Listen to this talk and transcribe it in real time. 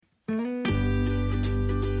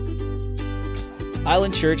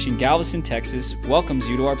Island Church in Galveston, Texas welcomes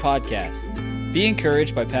you to our podcast. Be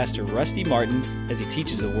encouraged by Pastor Rusty Martin as he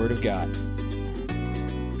teaches the Word of God.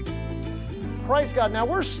 Praise God. Now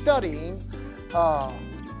we're studying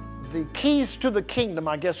the keys to the kingdom,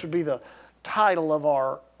 I guess would be the title of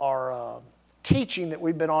our teaching that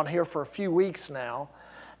we've been on here for a few weeks now.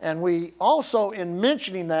 And we also, in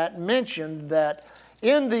mentioning that, mentioned that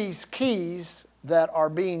in these keys that are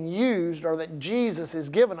being used or that Jesus has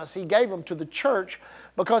given us, He gave them to the church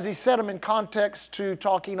because He set them in context to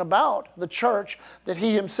talking about the church that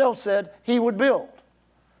He Himself said He would build.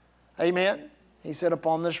 Amen. He said,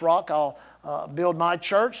 upon this rock I'll build my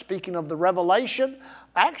church, speaking of the revelation.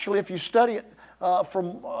 Actually, if you study it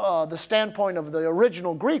from the standpoint of the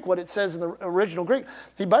original Greek, what it says in the original Greek,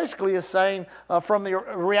 He basically is saying from the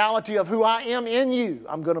reality of who I am in you,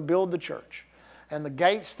 I'm going to build the church. And the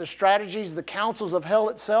gates, the strategies, the counsels of hell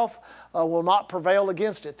itself will not prevail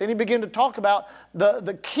against it. Then He began to talk about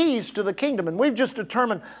the keys to the kingdom. And we've just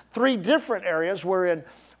determined three different areas. We're in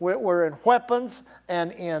weapons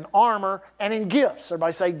and in armor and in gifts.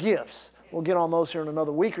 Everybody say gifts. We'll get on those here in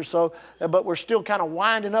another week or so. But we're still kind of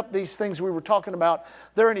winding up these things we were talking about.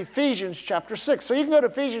 They're in Ephesians chapter 6. So you can go to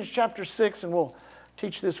Ephesians chapter 6 and we'll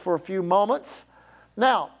teach this for a few moments.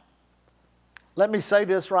 Now, let me say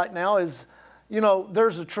this right now is, you know,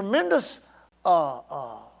 there's a tremendous,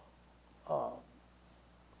 I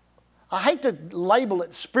hate to label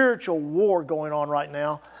it spiritual war going on right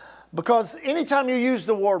now, because anytime you use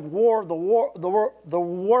the word war, the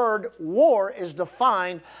word war is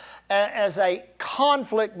defined as a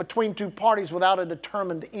conflict between two parties without a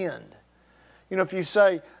determined end. You know, if you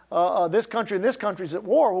say this country and this country's at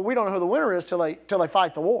war, well, we don't know who the winner is till they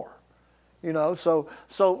fight the war. You know, so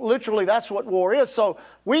literally that's what war is. So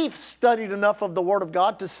we've studied enough of the Word of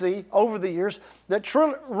God to see over the years that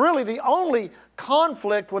really the only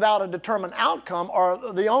conflict without a determined outcome,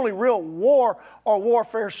 or the only real war or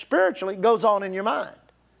warfare spiritually, goes on in your mind.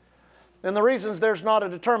 And the reasons there's not a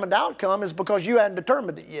determined outcome is because you hadn't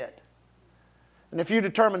determined it yet. And if you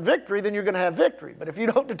determine victory, then you're going to have victory. But if you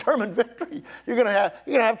don't determine victory, you're going to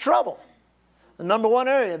have trouble. The number one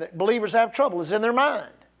area that believers have trouble is in their mind.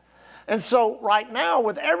 And so right now,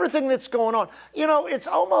 with everything that's going on, you know, it's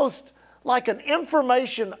almost like an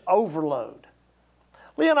information overload.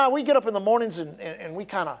 Lee and I, we get up in the mornings and we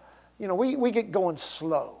kind of, you know, we get going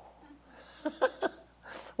slow.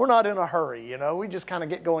 We're not in a hurry, you know. We just kind of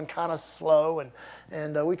get going kind of slow, and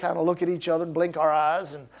we kind of look at each other and blink our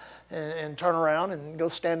eyes and turn around and go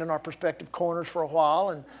stand in our respective corners for a while.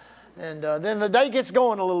 And then the day gets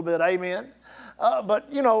going a little bit, amen.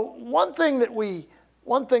 But, you know, one thing that we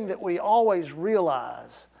always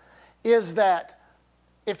realize is that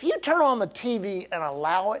if you turn on the TV and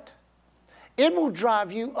allow it, it will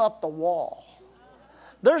drive you up the wall.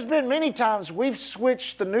 There's been many times we've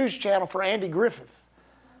switched the news channel for Andy Griffith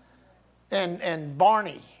and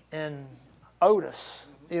Barney and Otis,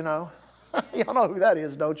 you know. Y'all know who that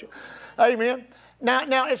is, don't you? Amen.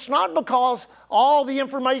 Now, it's not because all the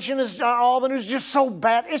information is, all the news is just so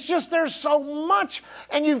bad. It's just there's so much,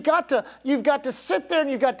 and you've got to sit there and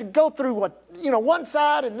you've got to go through what, you know, one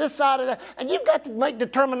side and this side of that, and you've got to make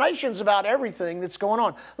determinations about everything that's going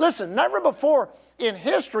on. Listen, never before in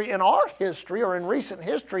history, in our history or in recent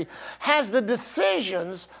history, has the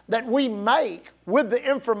decisions that we make with the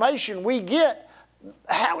information we get,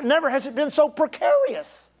 never has it been so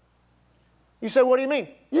precarious. You say, what do you mean?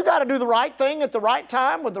 You got to do the right thing at the right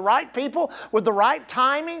time with the right people, with the right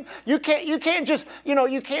timing. You can't just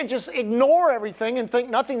ignore everything and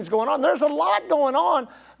think nothing's going on. There's a lot going on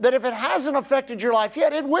that if it hasn't affected your life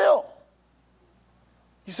yet, it will.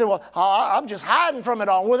 You say, well, I'm just hiding from it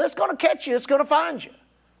all. Well, it's going to catch you. It's going to find you.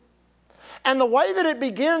 And the way that it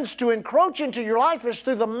begins to encroach into your life is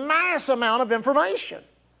through the mass amount of information.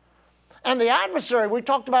 And the adversary, we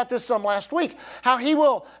talked about this some last week, how he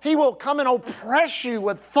will come and oppress you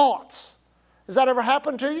with thoughts. Has that ever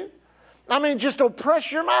happened to you? I mean, just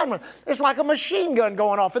oppress your mind with. It's like a machine gun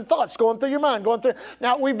going off and thoughts going through your mind, going through.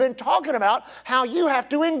 Now, we've been talking about how you have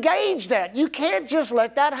to engage that. You can't just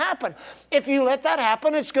let that happen. If you let that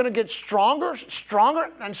happen, it's going to get stronger,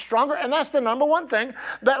 stronger, and stronger. And that's the number one thing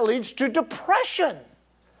that leads to depression.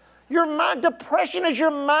 Depression is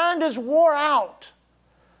your mind is wore out.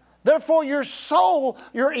 Therefore, your soul,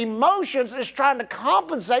 your emotions is trying to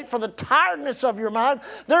compensate for the tiredness of your mind.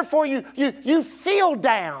 Therefore, you feel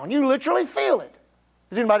down. You literally feel it.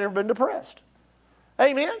 Has anybody ever been depressed?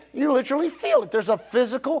 Amen? You literally feel it. There's a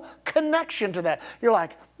physical connection to that. You're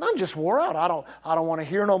like, I'm just wore out. I don't want to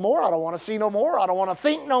hear no more. I don't want to see no more. I don't want to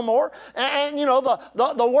think no more. And you know,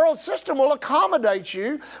 the world system will accommodate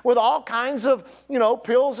you with all kinds of, you know,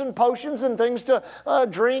 pills and potions and things to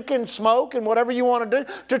drink and smoke and whatever you want to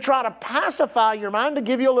do to try to pacify your mind, to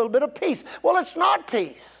give you a little bit of peace. Well, it's not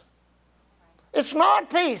peace. It's not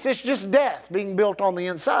peace. It's just death being built on the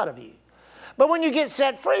inside of you. But when you get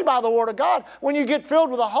set free by the Word of God, when you get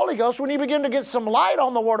filled with the Holy Ghost, when you begin to get some light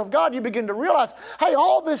on the Word of God, you begin to realize, hey,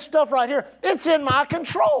 all this stuff right here, it's in my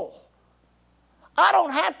control. I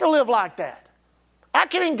don't have to live like that. I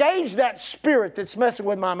can engage that spirit that's messing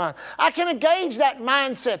with my mind. I can engage that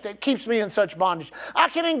mindset that keeps me in such bondage. I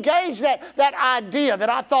can engage that idea that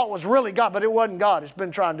I thought was really God, but it wasn't God. It's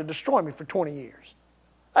been trying to destroy me for 20 years.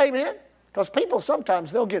 Amen? Because people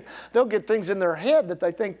sometimes they'll get things in their head that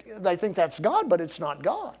they think that's God, but it's not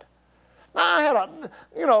God. I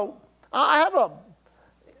have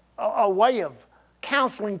a way of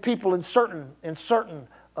counseling people in certain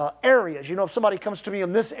areas. You know, if somebody comes to me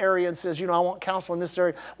in this area and says, you know, I want counsel in this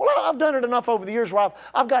area, well, I've done it enough over the years where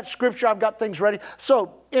I've got scripture, I've got things ready.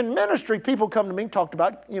 So in ministry, people come to me and talked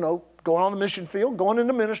about, you know, going on the mission field, going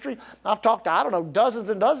into ministry. I've talked to, I don't know, dozens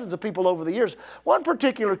and dozens of people over the years. One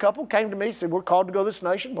particular couple came to me, said, we're called to go to this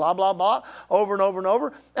nation, blah, blah, blah, over and over and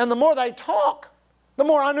over. And the more they talk, the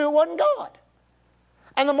more I knew it wasn't God.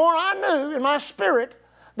 And the more I knew in my spirit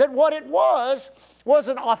that what it was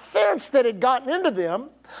an offense that had gotten into them,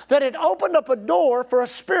 that had opened up a door for a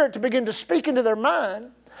spirit to begin to speak into their mind,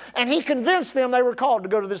 and he convinced them they were called to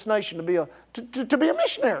go to this nation to be a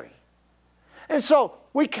missionary. And so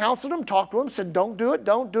we counseled them, talked to them, said, don't do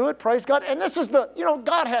it, praise God. And this is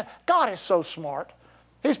God is so smart.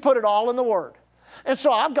 He's put it all in the Word. And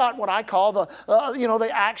so I've got what I call the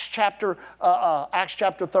Acts chapter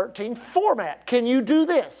 13 format. Can you do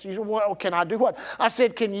this? You said, well, can I do what? I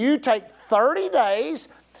said, can you take 30 days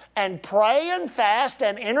and pray and fast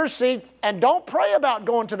and intercede, and don't pray about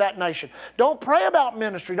going to that nation. Don't pray about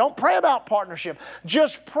ministry. Don't pray about partnership.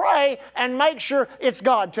 Just pray and make sure it's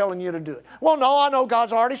God telling you to do it. Well, no, I know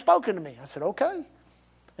God's already spoken to me. I said, okay.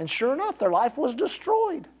 And sure enough, their life was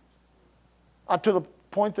destroyed to the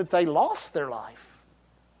point that they lost their life.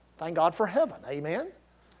 Thank God for heaven. Amen?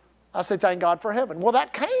 I say, thank God for heaven. Well,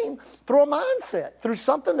 that came through a mindset, through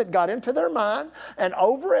something that got into their mind and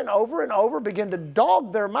over began to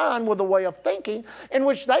dog their mind with a way of thinking in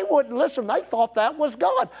which they wouldn't listen. They thought that was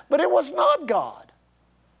God, but it was not God.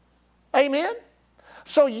 Amen?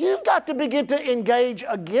 So you've got to begin to engage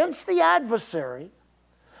against the adversary,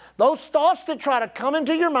 those thoughts that try to come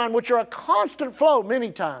into your mind, which are a constant flow many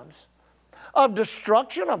times, of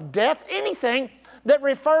destruction, of death, anything that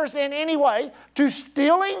refers in any way to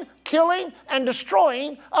stealing, killing, and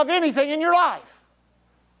destroying of anything in your life.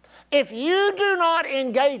 If you do not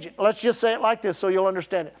engage it, let's just say it like this so you'll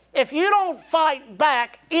understand it. If you don't fight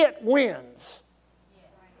back, it wins.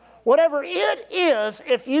 Whatever it is,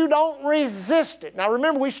 if you don't resist it. Now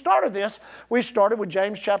remember, we started with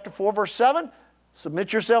James chapter 4, verse 7.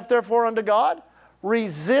 Submit yourself therefore unto God.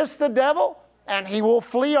 Resist the devil, and he will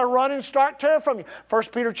flee or run in stark terror from you. 1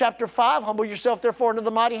 Peter chapter 5, humble yourself therefore under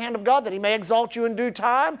the mighty hand of God, that he may exalt you in due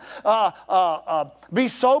time. Be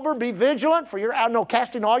sober, be vigilant,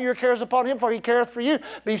 casting all your cares upon him, for he careth for you.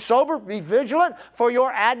 Be sober, be vigilant, for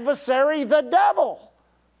your adversary, the devil,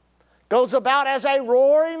 goes about as a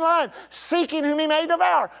roaring lion, seeking whom he may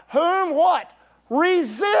devour. Whom what?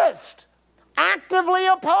 Resist. Actively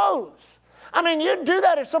oppose. I mean, you'd do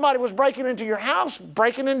that if somebody was breaking into your house,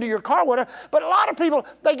 breaking into your car, whatever. But a lot of people,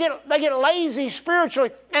 they get lazy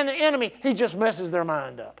spiritually, and the enemy, he just messes their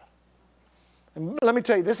mind up. And let me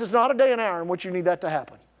tell you, this is not a day and hour in which you need that to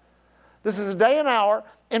happen. This is a day and hour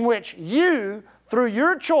in which you, through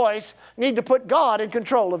your choice, need to put God in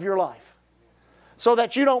control of your life. So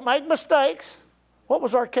that you don't make mistakes. What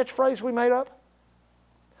was our catchphrase we made up?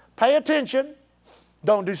 Pay attention.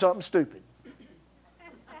 Don't do something stupid.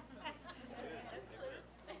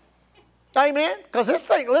 Amen? Because this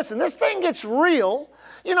thing gets real.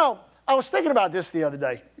 You know, I was thinking about this the other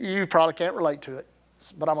day. You probably can't relate to it,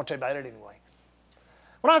 but I'm going to tell you about it anyway.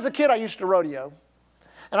 When I was a kid, I used to rodeo.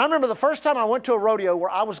 And I remember the first time I went to a rodeo where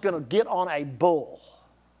I was going to get on a bull.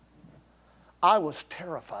 I was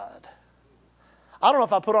terrified. I don't know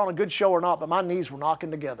if I put on a good show or not, but my knees were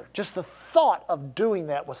knocking together. Just the thought of doing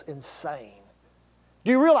that was insane.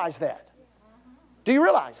 Do you realize that? Do you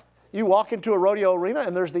realize? You walk into a rodeo arena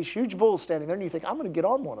and there's these huge bulls standing there and you think, I'm going to get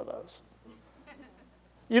on one of those.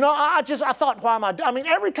 You know, I thought, why am I mean,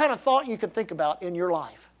 every kind of thought you could think about in your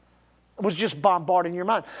life was just bombarding your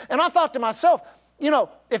mind. And I thought to myself, you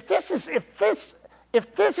know, if this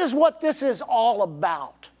if this is what this is all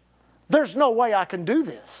about, there's no way I can do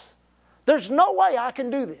this. There's no way I can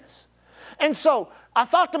do this. And so I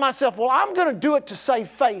thought to myself, well, I'm going to do it to save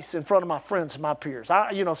face in front of my friends and my peers.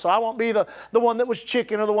 So I won't be the one that was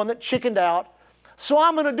chicken or the one that chickened out. So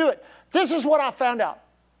I'm going to do it. This is what I found out.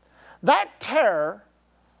 That terror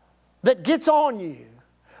that gets on you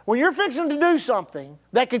when you're fixing to do something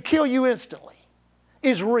that could kill you instantly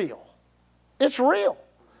is real. It's real.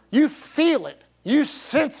 You feel it. You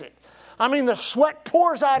sense it. I mean, the sweat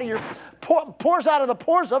pours out of the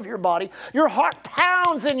pores of your body. Your heart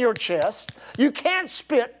pounds in your chest. You can't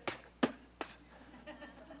spit.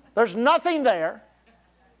 There's nothing there.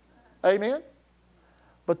 Amen?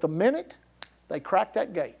 But the minute they crack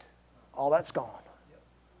that gate, all that's gone.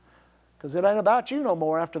 Because it ain't about you no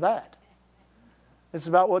more after that. It's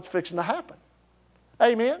about what's fixing to happen.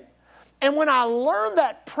 Amen? And when I learned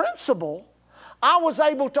that principle, I was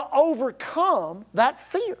able to overcome that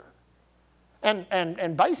fear.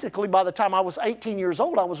 And basically, by the time I was 18 years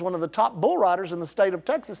old, I was one of the top bull riders in the state of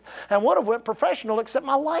Texas and would have went professional, except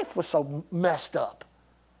my life was so messed up.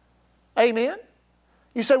 Amen?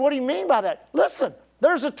 You say, what do you mean by that? Listen,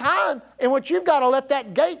 there's a time in which you've got to let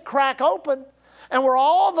that gate crack open, and where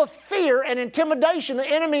all the fear and intimidation the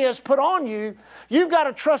enemy has put on you, you've got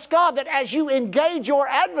to trust God that as you engage your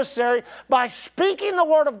adversary by speaking the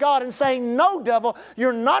Word of God and saying, no, devil,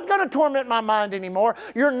 you're not going to torment my mind anymore.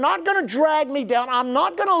 You're not going to drag me down. I'm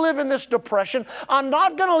not going to live in this depression. I'm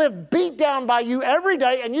not going to live beat down by you every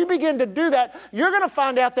day. And you begin to do that, you're going to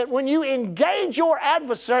find out that when you engage your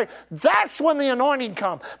adversary, that's when the anointing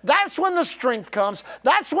comes. That's when the strength comes.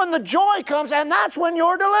 That's when the joy comes. And that's when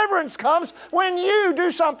your deliverance comes, when you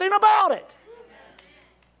do something about it.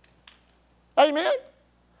 Amen?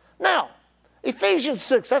 Now, Ephesians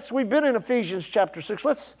 6. We've been in Ephesians chapter 6.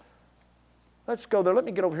 Let's go there. Let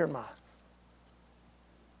me get over here in my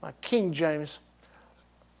King James.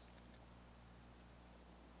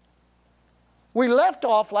 We left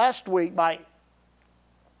off last week by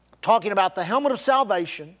talking about the helmet of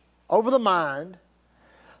salvation over the mind,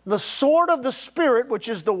 the sword of the Spirit, which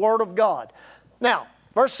is the Word of God. Now,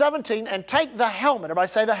 verse 17, and take the helmet. Everybody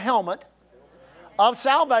say the helmet of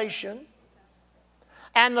salvation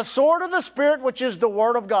and the sword of the Spirit, which is the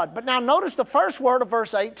Word of God. But now notice the first word of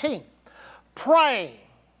verse 18. Praying.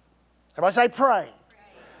 Everybody say praying.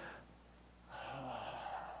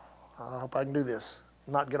 I hope I can do this,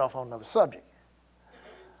 not get off on another subject.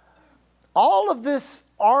 All of this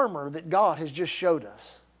armor that God has just showed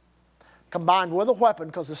us, combined with a weapon,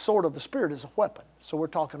 because the sword of the Spirit is a weapon. So we're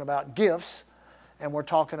talking about gifts, and we're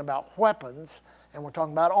talking about weapons, and we're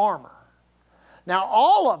talking about armor. Now,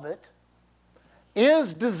 all of it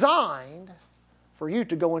is designed for you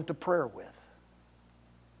to go into prayer with.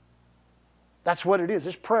 That's what it is.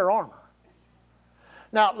 It's prayer armor.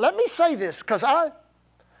 Now, let me say this, because I've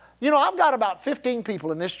got about 15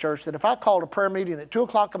 people in this church that if I called a prayer meeting at 2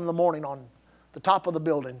 o'clock in the morning on the top of the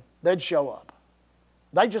building, they'd show up.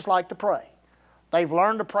 They just like to pray. They've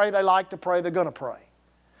learned to pray. They like to pray. They're going to pray.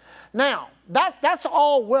 Now, that's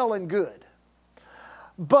all well and good.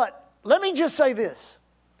 But let me just say this.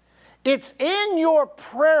 It's in your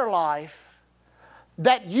prayer life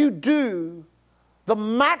that you do the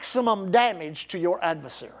maximum damage to your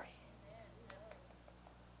adversary.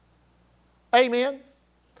 Amen?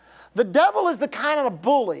 The devil is the kind of a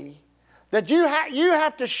bully that you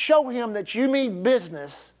have to show him that you mean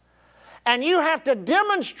business, and you have to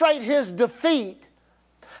demonstrate his defeat,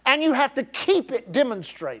 and you have to keep it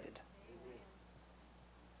demonstrated.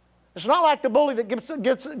 It's not like the bully that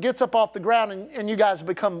gets up off the ground and you guys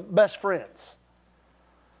become best friends.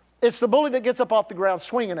 It's the bully that gets up off the ground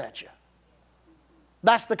swinging at you.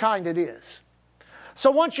 That's the kind it is. So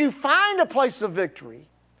once you find a place of victory,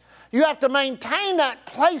 you have to maintain that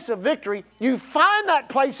place of victory. You find that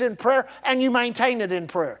place in prayer and you maintain it in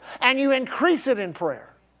prayer. And you increase it in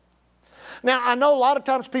prayer. Now, I know a lot of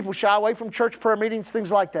times people shy away from church prayer meetings,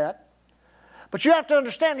 things like that. But you have to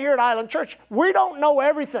understand, here at Island Church, we don't know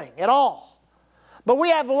everything at all. But we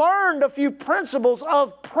have learned a few principles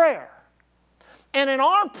of prayer. And in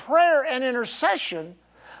our prayer and intercession,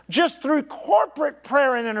 just through corporate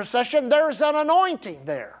prayer and intercession, there's an anointing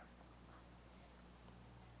there.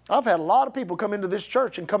 I've had a lot of people come into this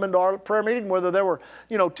church and come into our prayer meeting, whether there were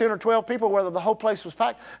 10 or 12 people, whether the whole place was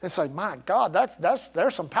packed, and say, my God,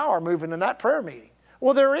 there's some power moving in that prayer meeting.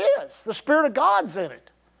 Well, there is. The Spirit of God's in it.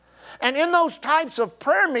 And in those types of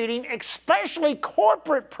prayer meetings, especially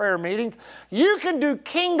corporate prayer meetings, you can do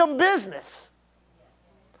kingdom business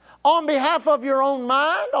on behalf of your own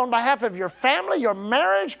mind, on behalf of your family, your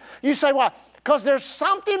marriage. You say, well, Because there's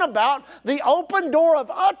something about the open door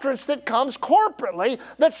of utterance that comes corporately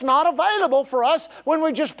that's not available for us when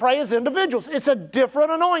we just pray as individuals. It's a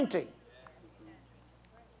different anointing.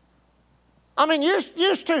 I mean,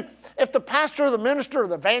 used to, if the pastor or the minister or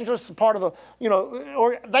the evangelist is part of the,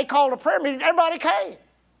 or they called a prayer meeting, everybody came.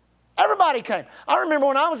 Everybody came. I remember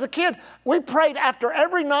when I was a kid, we prayed after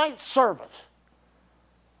every night service.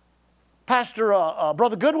 Pastor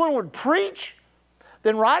Brother Goodwin would preach.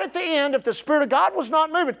 Then right at the end, if the Spirit of God was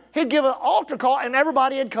not moving, he'd give an altar call and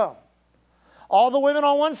everybody had come. All the women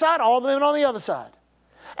on one side, all the women on the other side.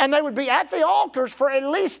 And they would be at the altars for at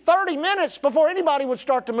least 30 minutes before anybody would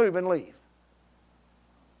start to move and leave.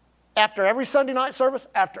 After every Sunday night service,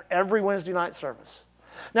 after every Wednesday night service.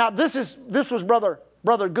 Now this was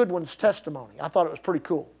Brother Goodwin's testimony. I thought it was pretty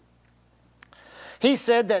cool. He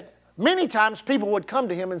said that many times people would come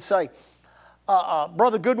to him and say,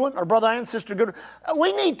 Brother Goodwin or Brother and Sister Goodwin,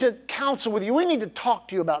 we need to counsel with you. We need to talk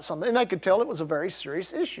to you about something. And they could tell it was a very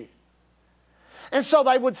serious issue. And so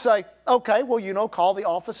they would say, okay, well, call the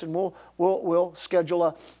office and we'll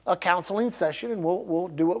schedule a counseling session and we'll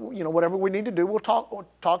do whatever we need to do. We'll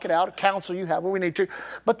talk it out, counsel you however we need to.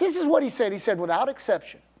 But this is what he said. He said, without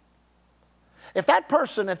exception, if that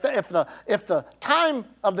person, if the time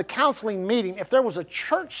of the counseling meeting, if there was a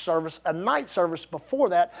church service, a night service before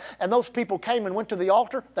that, and those people came and went to the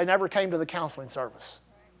altar, they never came to the counseling service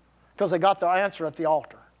because they got their answer at the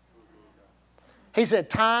altar. He said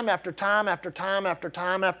time after time after time after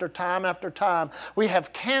time after time after time, we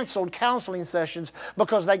have canceled counseling sessions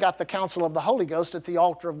because they got the counsel of the Holy Ghost at the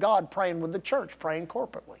altar of God, praying with the church, praying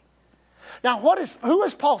corporately. Now, who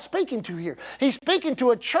is Paul speaking to here? He's speaking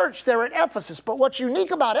to a church there at Ephesus. But what's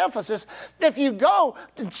unique about Ephesus, if you go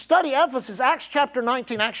and study Ephesus, Acts chapter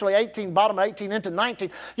 19, actually 18, bottom 18 into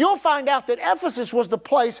 19, you'll find out that Ephesus was the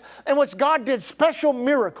place in which God did special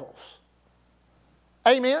miracles.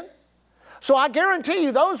 Amen? So I guarantee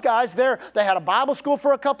you those guys there, they had a Bible school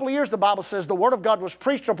for a couple of years. The Bible says the Word of God was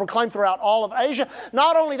preached and proclaimed throughout all of Asia.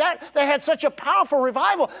 Not only that, they had such a powerful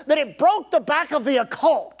revival that it broke the back of the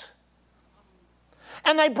occult.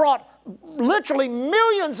 And they brought literally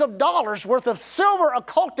millions of dollars worth of silver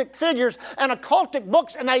occultic figures and occultic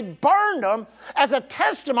books, and they burned them as a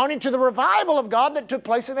testimony to the revival of God that took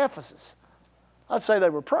place in Ephesus. I'd say they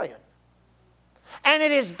were praying. And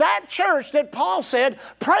it is that church that Paul said,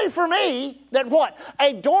 pray for me, that what?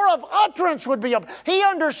 A door of utterance would be open. He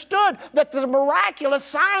understood that the miraculous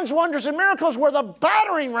signs, wonders, and miracles were the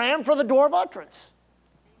battering ram for the door of utterance.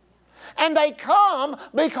 And they come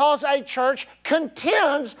because a church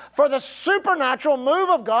contends for the supernatural move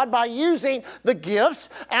of God by using the gifts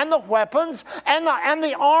and the weapons and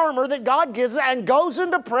the armor that God gives and goes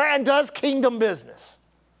into prayer and does kingdom business.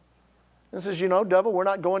 And says, devil, we're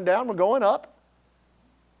not going down, we're going up.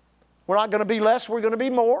 We're not going to be less, we're going to be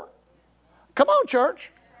more. Come on,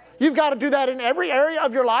 church. You've got to do that in every area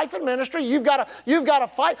of your life and ministry. You've got to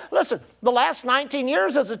fight. Listen, the last 19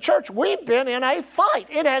 years as a church, we've been in a fight.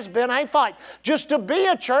 It has been a fight. Just to be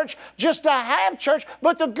a church, just to have church.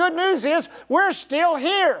 But the good news is we're still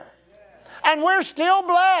here. And we're still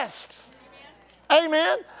blessed.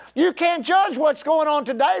 Amen. You can't judge what's going on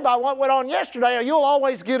today by what went on yesterday, or you'll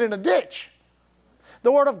always get in a ditch.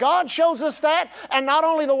 The Word of God shows us that. And not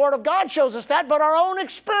only the Word of God shows us that, but our own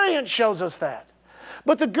experience shows us that.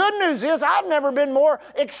 But the good news is I've never been more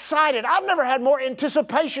excited. I've never had more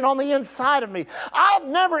anticipation on the inside of me. I've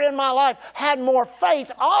never in my life had more faith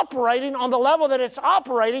operating on the level that it's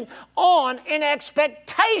operating on in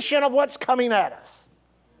expectation of what's coming at us.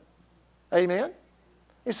 Amen?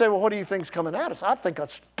 You say, well, what do you think is coming at us? I think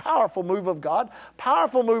it's a powerful move of God,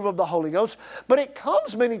 powerful move of the Holy Ghost, but it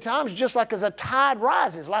comes many times just like as a tide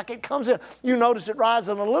rises, like it comes in. You notice it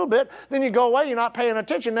rising a little bit, then you go away, you're not paying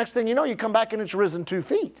attention. Next thing you know, you come back and it's risen 2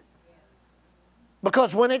 feet.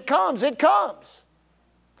 Because when it comes, it comes.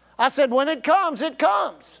 I said, when it comes, it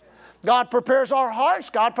comes. God prepares our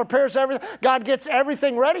hearts. God prepares everything. God gets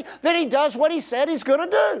everything ready. Then He does what He said He's going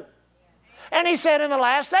to do. And He said in the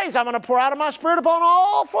last days, I'm going to pour out of my Spirit upon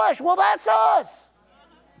all flesh. Well, that's us.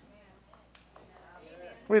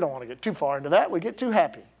 We don't want to get too far into that. We get too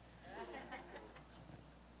happy.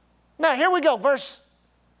 Now, here we go. Verse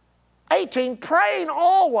 18, praying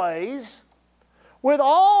always with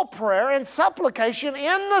all prayer and supplication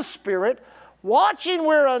in the Spirit, watching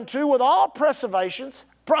whereunto with all perseverance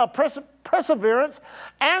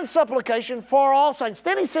and supplication for all saints.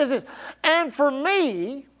 Then he says this, and for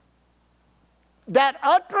me, that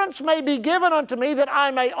utterance may be given unto me, that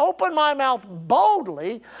I may open my mouth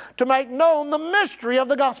boldly to make known the mystery of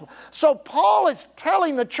the gospel. So Paul is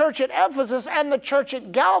telling the church at Ephesus and the church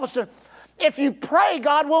at Galveston, if you pray,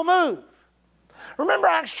 God will move. Remember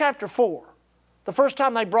Acts chapter 4, the first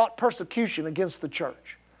time they brought persecution against the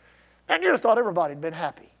church. And you'd have thought everybody had been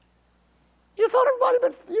happy. You thought everybody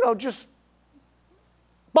had been, just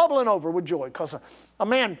bubbling over with joy because a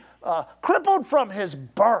man crippled from his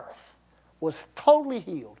birth was totally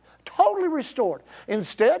healed, totally restored.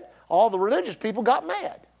 Instead, all the religious people got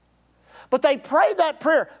mad. But they prayed that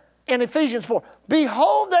prayer in Ephesians 4.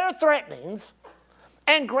 Behold their threatenings,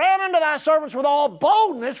 and grant unto thy servants with all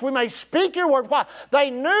boldness we may speak your word. Why? They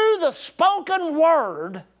knew the spoken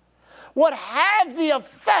word would have the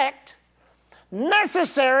effect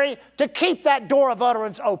necessary to keep that door of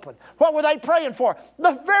utterance open. What were they praying for?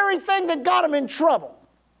 The very thing that got them in trouble.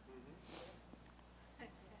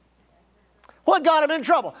 What got them in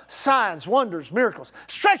trouble? Signs, wonders, miracles.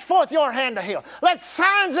 Stretch forth your hand to heal. Let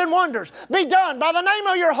signs and wonders be done by the name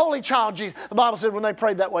of your holy child Jesus. The Bible said when they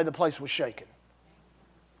prayed that way, the place was shaken.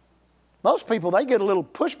 Most people, they get a little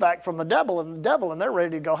pushback from the devil, and they're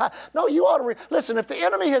ready to go high. No, you ought to, listen, if the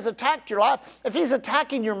enemy has attacked your life, if he's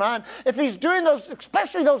attacking your mind, if he's doing those,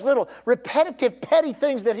 especially those little repetitive, petty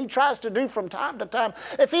things that he tries to do from time to time,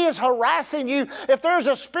 if he is harassing you, if there's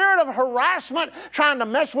a spirit of harassment trying to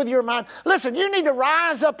mess with your mind, listen, you need to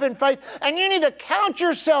rise up in faith, and you need to count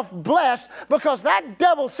yourself blessed because that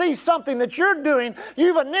devil sees something that you're doing.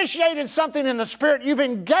 You've initiated something in the spirit. You've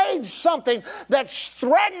engaged something that's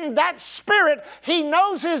threatened that spirit. He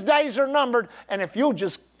knows his days are numbered, and if you'll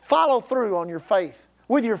just follow through on your faith,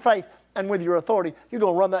 with your faith and with your authority, you're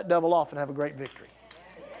going to run that devil off and have a great victory.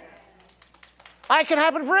 It can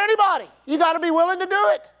happen for anybody. You got to be willing to do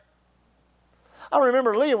it. I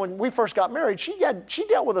remember Leah, when we first got married, she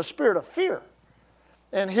dealt with a spirit of fear.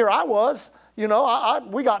 And here I was, we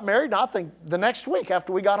got married, and I think the next week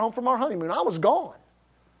after we got home from our honeymoon, I was gone.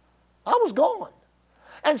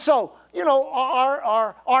 And so,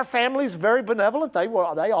 our family's very benevolent. They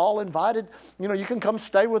all invited, you can come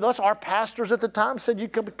stay with us. Our pastors at the time said you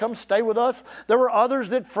could come stay with us. There were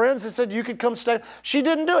friends that said you could come stay. She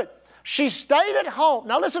didn't do it. She stayed at home.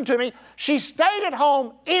 Now listen to me. She stayed at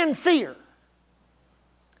home in fear.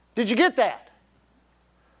 Did you get that?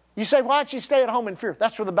 You say, why'd she stay at home in fear?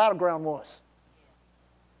 That's where the battleground was.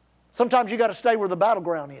 Sometimes you got to stay where the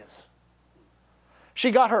battleground is.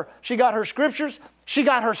 She got her scriptures. She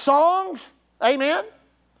got her songs. Amen.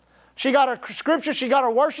 She got her scriptures. She got her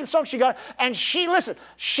worship songs. She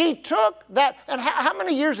took that. And how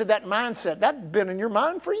many years had that mindset? That'd been in your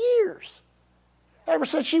mind for years. Ever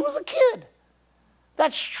since she was a kid.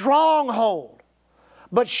 That stronghold.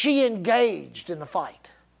 But she engaged in the fight.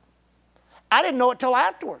 I didn't know it till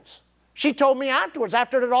afterwards. She told me afterwards,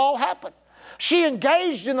 after it all happened. She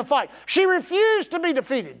engaged in the fight. She refused to be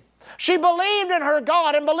defeated. She believed in her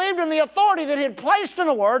God and believed in the authority that He had placed in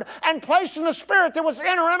the Word and placed in the Spirit that was in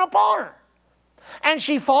her and upon her. And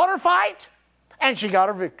she fought her fight, and she got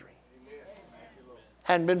her victory.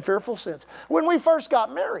 Hadn't been fearful since. When we first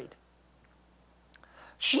got married,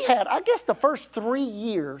 she had, I guess the first 3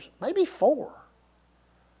 years, maybe 4,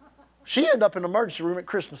 she ended up in the emergency room at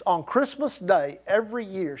Christmas. On Christmas Day, every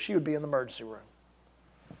year, she would be in the emergency room.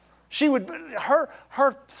 She would,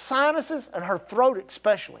 her sinuses and her throat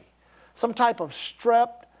especially, some type of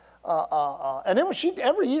strep, and it was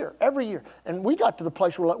every year. And we got to the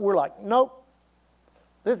place where we're like, nope,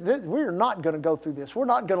 we're not going to go through this. We're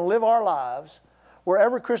not going to live our lives where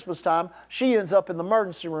every Christmas time she ends up in the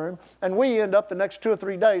emergency room, and we end up the next 2 or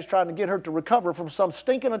 3 days trying to get her to recover from some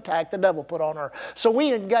stinking attack the devil put on her. So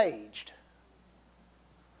we engaged.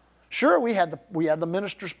 Sure, we had the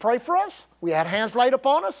ministers pray for us. We had hands laid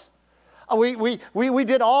upon us. We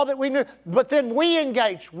did all that we knew, but then we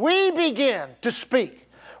engaged. We began to speak.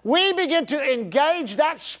 We began to engage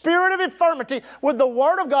that spirit of infirmity with the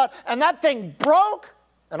Word of God, and that thing broke.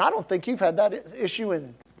 And I don't think you've had that issue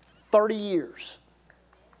in 30 years.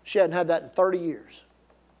 She hadn't had that in 30 years.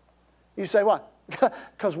 You say, why?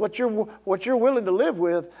 Because what you're willing to live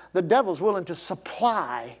with, the devil's willing to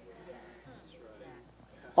supply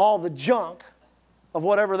all the junk of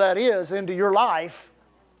whatever that is into your life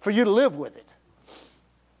for you to live with it.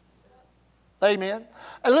 Amen.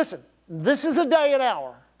 And listen, this is a day and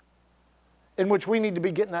hour in which we need to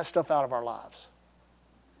be getting that stuff out of our lives.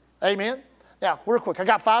 Amen. Now, real quick, I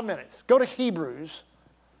got 5 minutes. Go to Hebrews.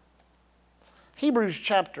 Go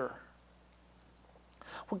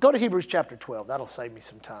to Hebrews chapter 12. That'll save me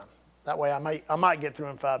some time. That way I might get through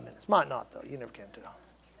in 5 minutes. Might not, though. You never can tell.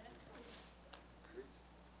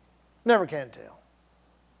 Never can tell.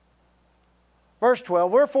 Verse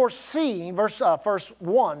 12, wherefore seeing, verse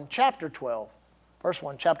 1, chapter 12. Verse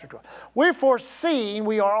 1, chapter 12. Wherefore seeing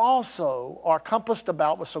we are compassed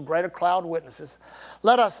about with so great a cloud of witnesses,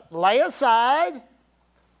 let us lay aside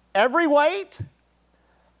every weight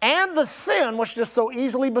And the sin which does so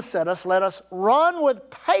easily beset us, let us run with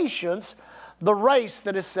patience the race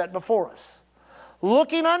that is set before us.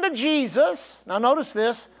 Looking unto Jesus, now notice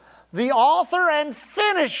this, the author and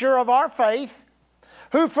finisher of our faith,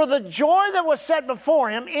 who for the joy that was set before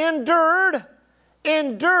him endured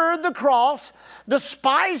the cross,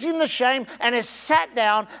 despising the shame, and is sat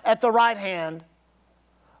down at the right hand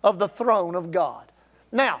of the throne of God.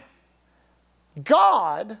 Now,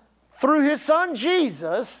 God, through His Son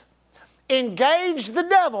Jesus, engaged the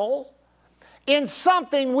devil in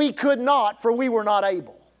something we could not, for we were not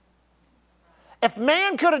able. If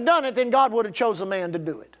man could have done it, then God would have chosen man to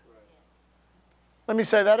do it. Let me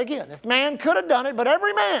say that again. If man could have done it, but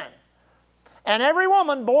every man and every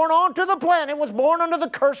woman born onto the planet was born under the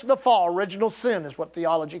curse of the fall. Original sin is what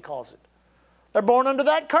theology calls it. They're born under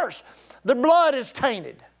that curse. Their blood is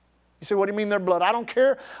tainted. You say, what do you mean their blood? I don't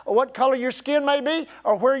care what color your skin may be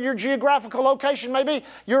or where your geographical location may be.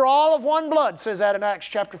 You're all of one blood, says that in Acts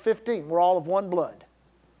chapter 15. We're all of one blood.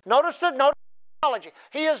 Notice the theology.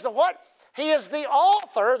 He is the what? He is the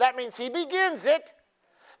author. That means He begins it.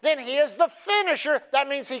 Then He is the finisher. That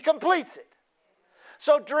means He completes it.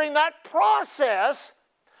 So during that process,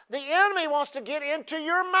 the enemy wants to get into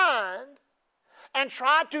your mind and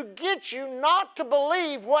try to get you not to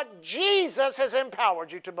believe what Jesus has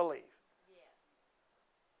empowered you to believe.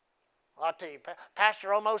 Well, I'll tell you,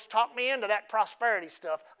 Pastor almost talked me into that prosperity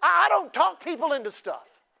stuff. I don't talk people into stuff.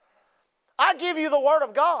 I give you the Word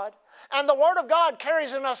of God, and the Word of God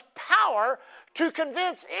carries in us power to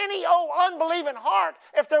convince any old unbelieving heart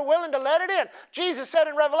if they're willing to let it in. Jesus said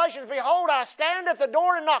in Revelation, behold, I stand at the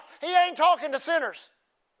door and knock. He ain't talking to sinners.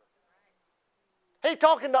 He's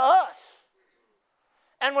talking to us.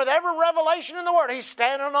 And with every revelation in the Word, He's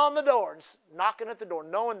standing on the door and knocking at the door,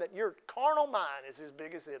 knowing that your carnal mind is His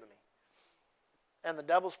biggest enemy and the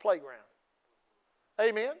devil's playground.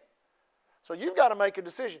 Amen? So you've got to make a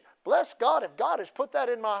decision. Bless God if God has put that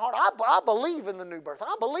in my heart. I believe in the new birth.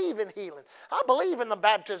 I believe in healing. I believe in the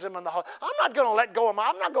baptism and the Holy. I'm not going to let go of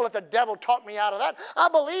I'm not going to let the devil talk me out of that. I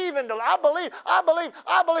believe.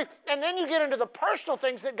 And then you get into the personal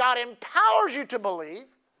things that God empowers you to believe.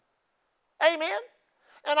 Amen?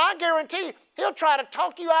 And I guarantee you, He'll try to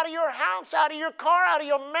talk you out of your house, out of your car, out of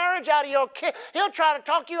your marriage, out of your kid. He'll try to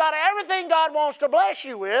talk you out of everything God wants to bless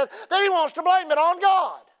you with, then He wants to blame it on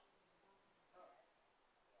God.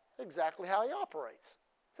 Exactly how He operates.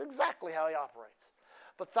 It's exactly how He operates.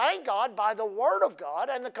 But thank God, by the Word of God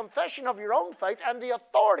and the confession of your own faith and the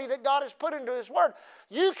authority that God has put into His Word,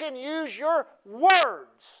 you can use your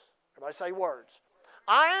words. Everybody say words.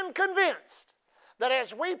 I am convinced that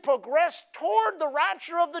as we progress toward the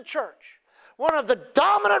rapture of the church, one of the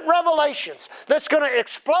dominant revelations that's going to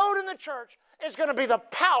explode in the church is going to be the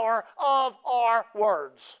power of our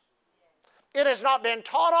words. It has not been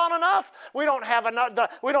taught on enough. We don't have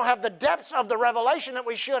the depths of the revelation that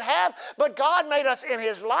we should have. But God made us in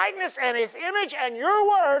His likeness and His image, and your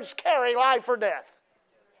words carry life or death.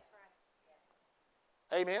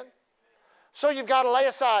 Amen? So you've got to lay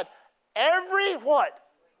aside every what?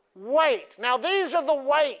 Weight. Now these are the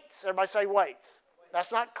weights. Everybody say weights.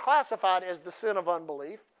 That's not classified as the sin of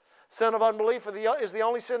unbelief. Sin of unbelief is the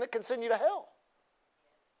only sin that can send you to hell.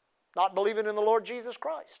 Not believing in the Lord Jesus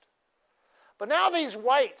Christ. But now these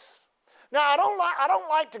weights. Now I don't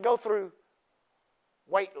like to go through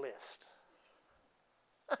weight list.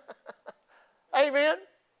 Amen?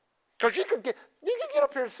 Because you could get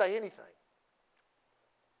up here and say anything.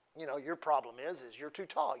 You know, your problem is you're too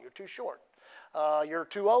tall, you're too short, you're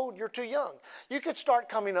too old, you're too young. You could start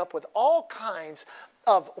coming up with all kinds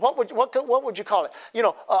of, what would you call it? You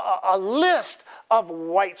know, a list of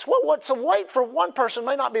weights. What's a weight for one person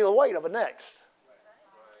may not be the weight of the next.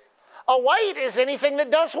 A weight is anything that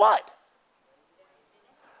does what?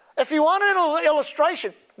 If you want an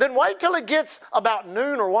illustration, then wait till it gets about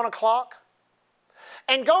noon or 1 o'clock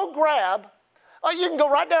and go grab, you can go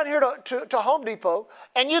right down here to Home Depot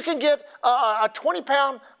and you can get a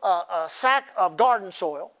 20-pound sack of garden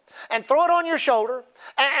soil and throw it on your shoulder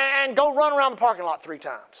and go run around the parking lot 3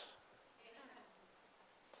 times.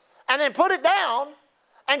 And then put it down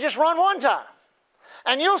and just run 1 time.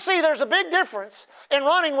 And you'll see there's a big difference in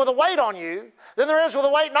running with a weight on you than there is with a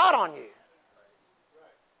weight not on you.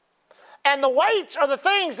 And the weights are the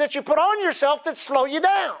things that you put on yourself that slow you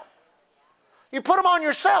down. You put them on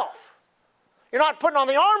yourself. You're not putting on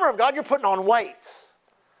the armor of God, you're putting on weights.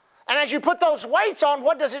 And as you put those weights on,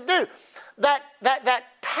 what does it do? That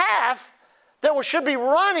path that we should be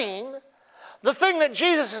running, the thing that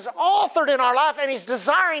Jesus has authored in our life and He's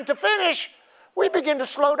desiring to finish, we begin to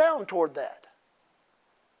slow down toward that.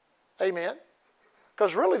 Amen?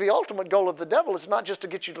 Because really the ultimate goal of the devil is not just to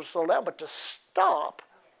get you to slow down, but to stop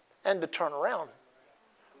and to turn around.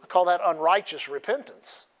 I call that unrighteous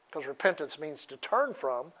repentance, because repentance means to turn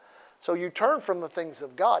from. So you turn from the things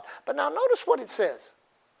of God. But now notice what it says.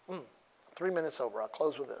 3 minutes over. I'll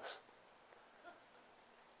close with this.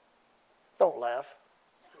 Don't laugh.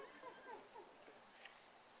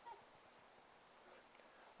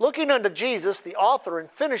 Looking unto Jesus, the author and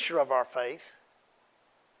finisher of our faith,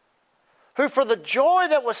 who for the joy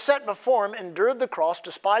that was set before him endured the cross,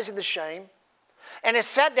 despising the shame, and is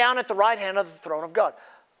sat down at the right hand of the throne of God.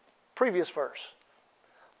 Previous verse.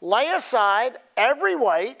 Lay aside every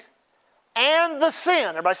weight and the sin.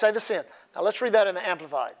 Everybody say the sin. Now let's read that in the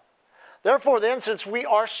Amplified. Therefore then, since we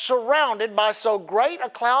are surrounded by so great a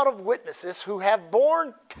cloud of witnesses who have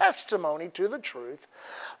borne testimony to the truth,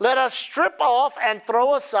 let us strip off and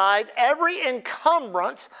throw aside every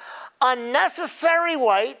encumbrance, unnecessary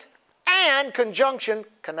weight, and conjunction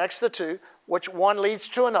connects the two, which one leads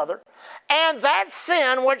to another, and that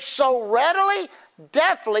sin which so readily,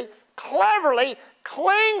 deftly, cleverly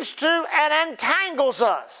clings to and entangles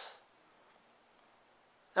us.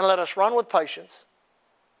 And let us run with patience,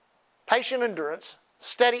 patient endurance,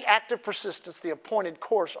 steady, active persistence, the appointed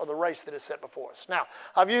course of the race that is set before us. Now,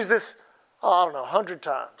 I've used this, 100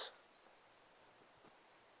 times.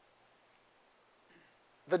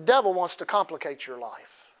 The devil wants to complicate your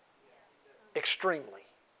life extremely.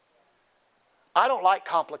 I don't like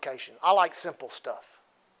complication. I like simple stuff.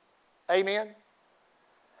 Amen?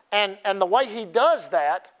 And the way he does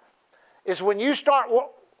that is when you start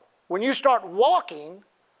walking,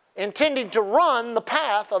 intending to run the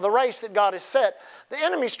path of the race that God has set, the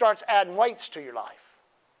enemy starts adding weights to your life.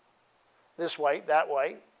 This weight, that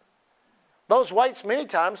weight. Those weights many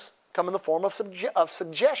times come in the form of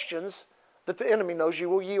suggestions that the enemy knows you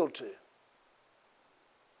will yield to.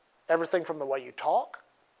 Everything from the way you talk,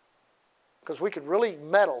 because we could really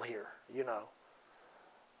meddle here, you know.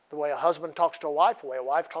 The way a husband talks to a wife, the way a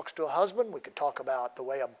wife talks to a husband. We could talk about the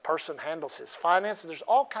way a person handles his finances. There's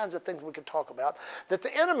all kinds of things we could talk about that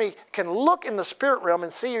the enemy can look in the spirit realm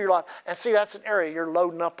and see your life and see that's an area you're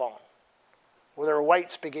loading up on, where there are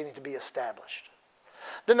weights beginning to be established.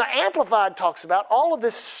 Then the Amplified talks about all of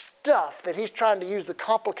this stuff that he's trying to use to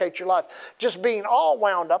complicate your life, just being all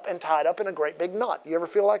wound up and tied up in a great big knot. You ever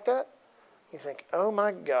feel like that? You think, oh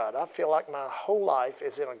my God, I feel like my whole life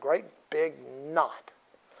is in a great big knot.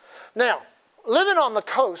 Now, living on the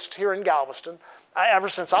coast here in Galveston, ever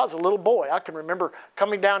since I was a little boy, I can remember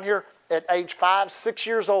coming down here at age 5, 6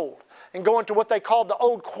 years old and going to what they called the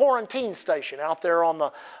old quarantine station out there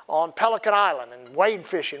on Pelican Island and wade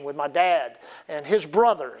fishing with my dad and his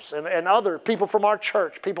brothers and other people from our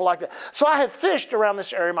church, people like that. So I have fished around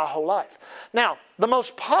this area my whole life. Now, the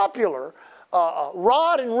most popular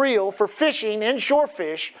rod and reel for fishing, inshore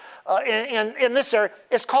fish, in this area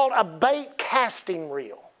is called a bait casting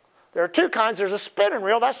reel. There are two kinds. There's a spinning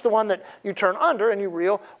reel. That's the one that you turn under and you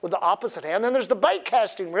reel with the opposite hand. Then there's the bait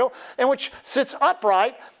casting reel, in which sits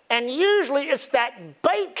upright. And usually it's that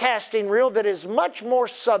bait casting reel that is much more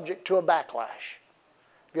subject to a backlash.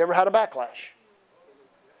 Have you ever had a backlash?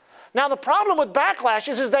 Now the problem with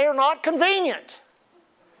backlashes is they are not convenient.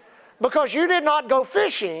 Because you did not go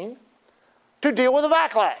fishing to deal with a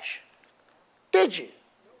backlash. Did you?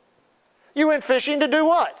 You went fishing to do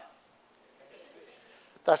what?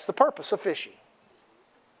 That's the purpose of fishing.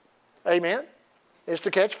 Amen? Is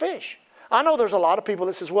to catch fish. I know there's a lot of people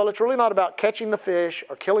that says, well, it's really not about catching the fish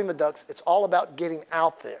or killing the ducks. It's all about getting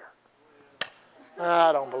out there.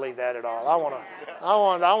 I don't believe that at all.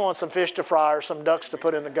 I want some fish to fry or some ducks to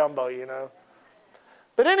put in the gumbo, you know.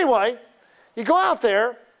 But anyway, you go out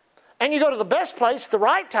there and you go to the best place, the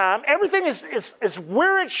right time. Everything is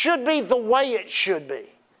where it should be, the way it should be.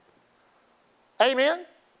 Amen?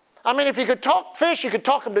 I mean, if you could talk fish, you could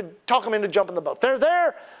talk them into jumping the boat. They're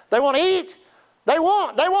there. They want to eat. They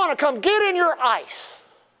want to come get in your ice.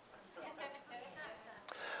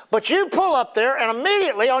 But you pull up there, and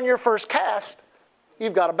immediately on your first cast,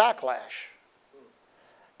 you've got a backlash.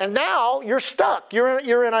 And now you're stuck.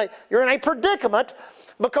 You're in a predicament,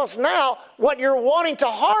 because now what you're wanting to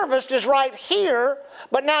harvest is right here,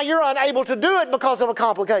 but now you're unable to do it because of a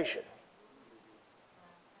complication.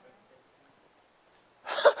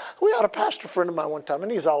 We had a pastor friend of mine one time,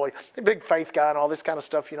 and he's always a big faith guy and all this kind of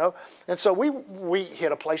stuff, you know. And so we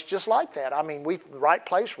hit a place just like that. I mean, right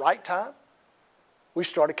place, right time. We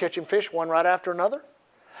started catching fish one right after another.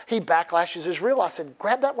 He backlashes his reel. I said,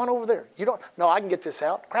 grab that one over there. No, I can get this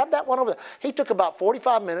out. Grab that one over there. He took about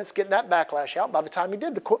 45 minutes getting that backlash out. By the time he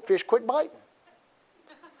did, the fish quit biting.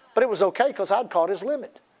 But it was okay because I'd caught his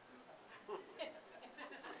limit.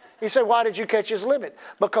 You say, why did you catch his limit?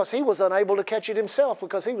 Because he was unable to catch it himself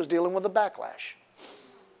because he was dealing with a backlash.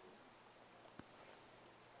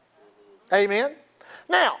 Amen?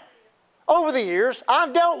 Now, over the years,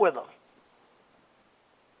 I've dealt with them.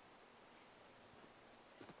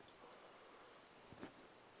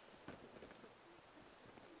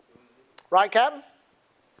 Right, Captain?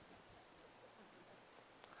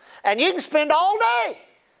 And you can spend all day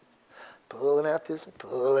pulling out this and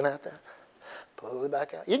pulling out that, pulling it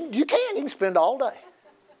back out. You can spend all day.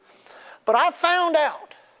 But I found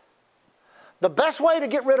out the best way to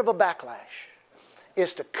get rid of a backlash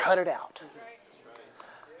is to cut it out.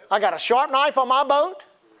 I got a sharp knife on my boat,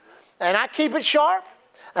 and I keep it sharp,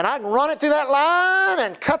 and I can run it through that line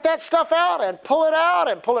and cut that stuff out and pull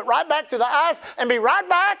it right back through the eyes and be right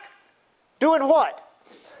back doing what?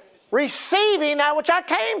 Receiving that which I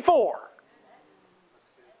came for.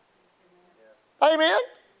 Amen?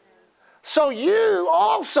 So you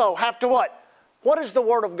also have to what? What is the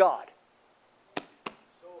Word of God?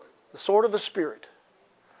 The sword of the Spirit.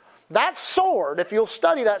 That sword, if you'll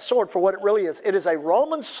study that sword for what it really is, it is a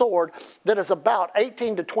Roman sword that is about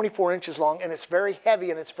 18 to 24 inches long, and it's very heavy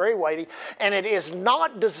and it's very weighty, and it is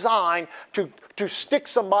not designed to stick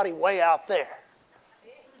somebody way out there.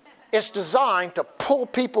 It's designed to pull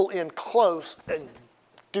people in close and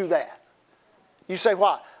do that. You say,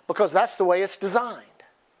 why? Because that's the way it's designed.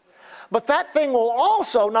 But that thing will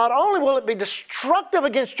also, not only will it be destructive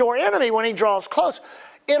against your enemy when he draws close,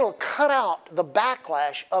 it'll cut out the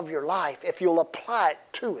backlash of your life if you'll apply it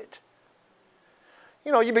to it.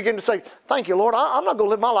 You know, you begin to say, thank you, Lord, I'm not going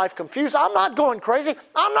to live my life confused. I'm not going crazy.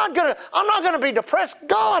 I'm not going to be depressed.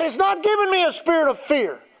 God has not given me a spirit of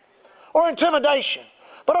fear or intimidation,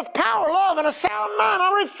 but of power, love, and a sound mind.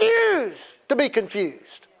 I refuse to be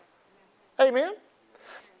confused. Amen?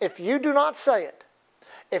 If you do not say it,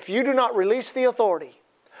 if you do not release the authority,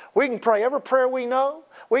 we can pray every prayer we know.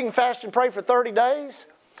 We can fast and pray for 30 days.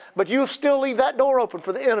 But you'll still leave that door open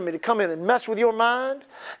for the enemy to come in and mess with your mind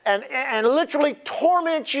and literally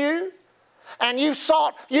torment you. And you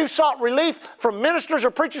sought relief from ministers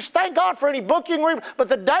or preachers. Thank God for any book you can read. But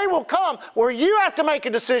the day will come where you have to make a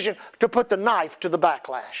decision to put the knife to the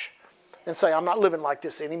backlash and say, I'm not living like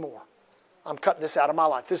this anymore. I'm cutting this out of my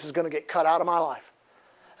life. This is going to get cut out of my life.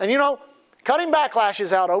 And you know, cutting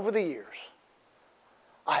backlashes out over the years,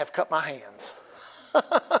 I have cut my hands.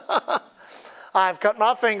 I have cut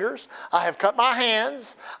my fingers. I have cut my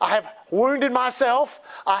hands. I have wounded myself.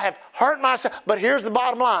 I have hurt myself. But here's the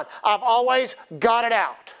bottom line. I've always got it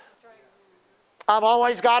out. I've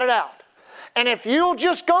always got it out. And if you'll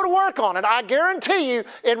just go to work on it, I guarantee you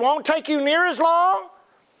it won't take you near as long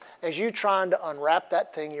as you trying to unwrap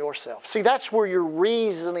that thing yourself. See, that's where your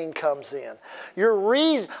reasoning comes in. Your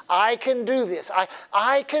reason, I can do this.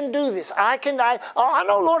 I can do this. I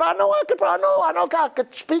know, Lord, I know I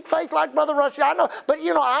could speak faith like Brother Rusty. I know, but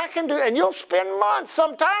you know, I can do it. And you'll spend months,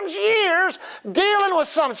 sometimes years, dealing with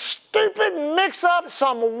some stupid mix-up,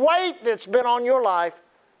 some weight that's been on your life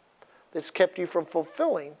that's kept you from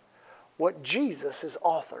fulfilling what Jesus has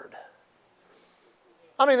authored.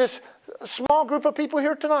 I mean, this small group of people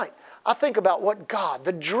here tonight, I think about what God,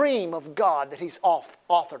 the dream of God that He's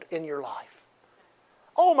authored in your life.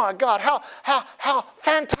 Oh my God, how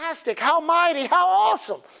fantastic, how mighty, how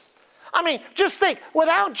awesome. I mean, just think,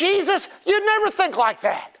 without Jesus, you'd never think like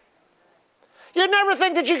that. You'd never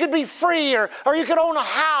think that you could be free or you could own a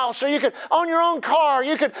house or you could own your own car.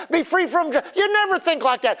 You could be free from... You'd never think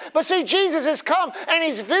like that. But see, Jesus has come and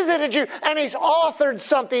He's visited you and He's authored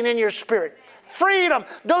something in your spirit. Freedom,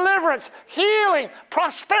 deliverance, healing,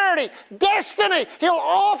 prosperity, destiny. He'll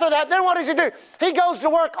offer that. Then what does He do? He goes to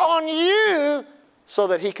work on you so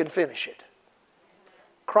that He can finish it.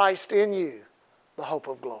 Christ in you, the hope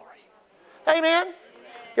of glory. Amen?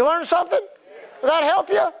 You learned something? Will that help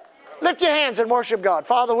you? Lift your hands and worship God.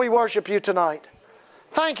 Father, we worship You tonight.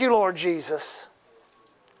 Thank You, Lord Jesus.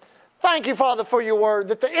 Thank You, Father, for Your word,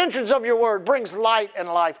 that the entrance of Your word brings light and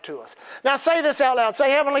life to us. Now say this out loud.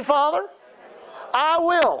 Say, Heavenly Father, I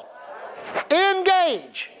will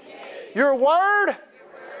engage Your word,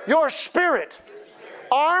 Your spirit,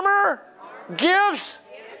 armor, gifts,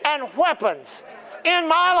 and weapons in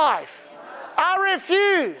my life. I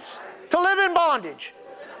refuse to live in bondage.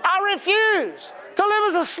 I refuse to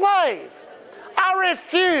live as a slave. I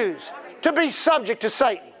refuse to be subject to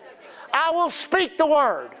Satan. I will speak the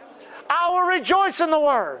word. I will rejoice in the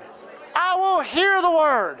word. I will hear the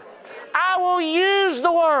word. I will use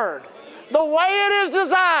the word the way it is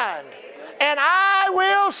designed. And I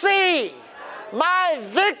will see my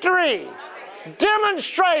victory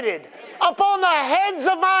demonstrated upon the heads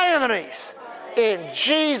of my enemies. In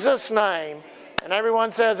Jesus' name, And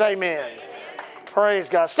everyone says amen. Praise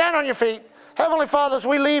God. Stand on your feet. Heavenly Father, as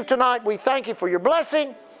we leave tonight, we thank you for your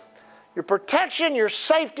blessing, your protection, your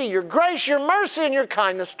safety, your grace, your mercy, and your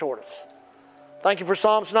kindness toward us. Thank you for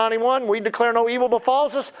Psalms 91. We declare no evil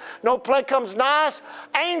befalls us, no plague comes nigh us.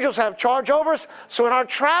 Angels have charge over us. So in our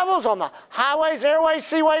travels on the highways, airways,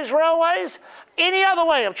 seaways, railways, any other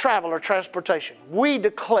way of travel or transportation, we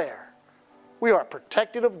declare we are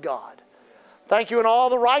protected of God. Thank you in all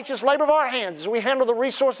the righteous labor of our hands as we handle the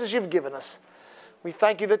resources you've given us. We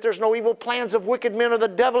thank you that there's no evil plans of wicked men or the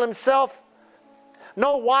devil himself.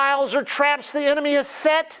 No wiles or traps the enemy has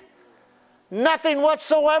set. Nothing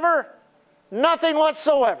whatsoever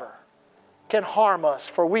can harm us,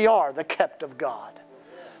 for we are the kept of God.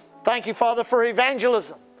 Thank you, Father, for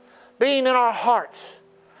evangelism being in our hearts.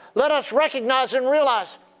 Let us recognize and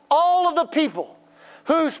realize all of the people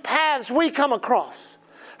whose paths we come across,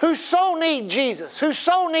 who so need Jesus, who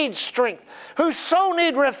so need strength, who so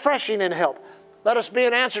need refreshing and help. Let us be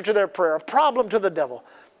an answer to their prayer, a problem to the devil,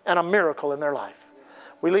 and a miracle in their life.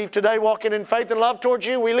 We leave today walking in faith and love towards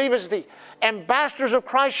you. We leave as the ambassadors of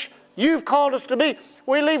Christ you've called us to be.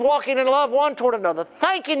 We leave walking in love one toward another,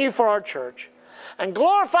 thanking you for our church and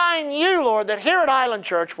glorifying you, Lord, that here at Island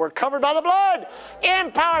Church we're covered by the blood,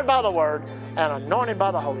 empowered by the Word, and anointed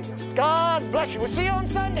by the Holy Ghost. God bless you. We'll see you on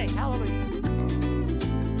Sunday. Hallelujah.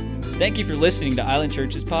 Thank you for listening to Island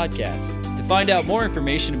Church's podcast. To find out more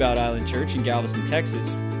information about Island Church in Galveston, Texas,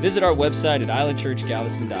 visit our website at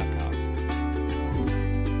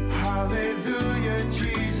islandchurchgalveston.com. Hallelujah,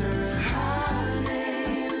 Jesus.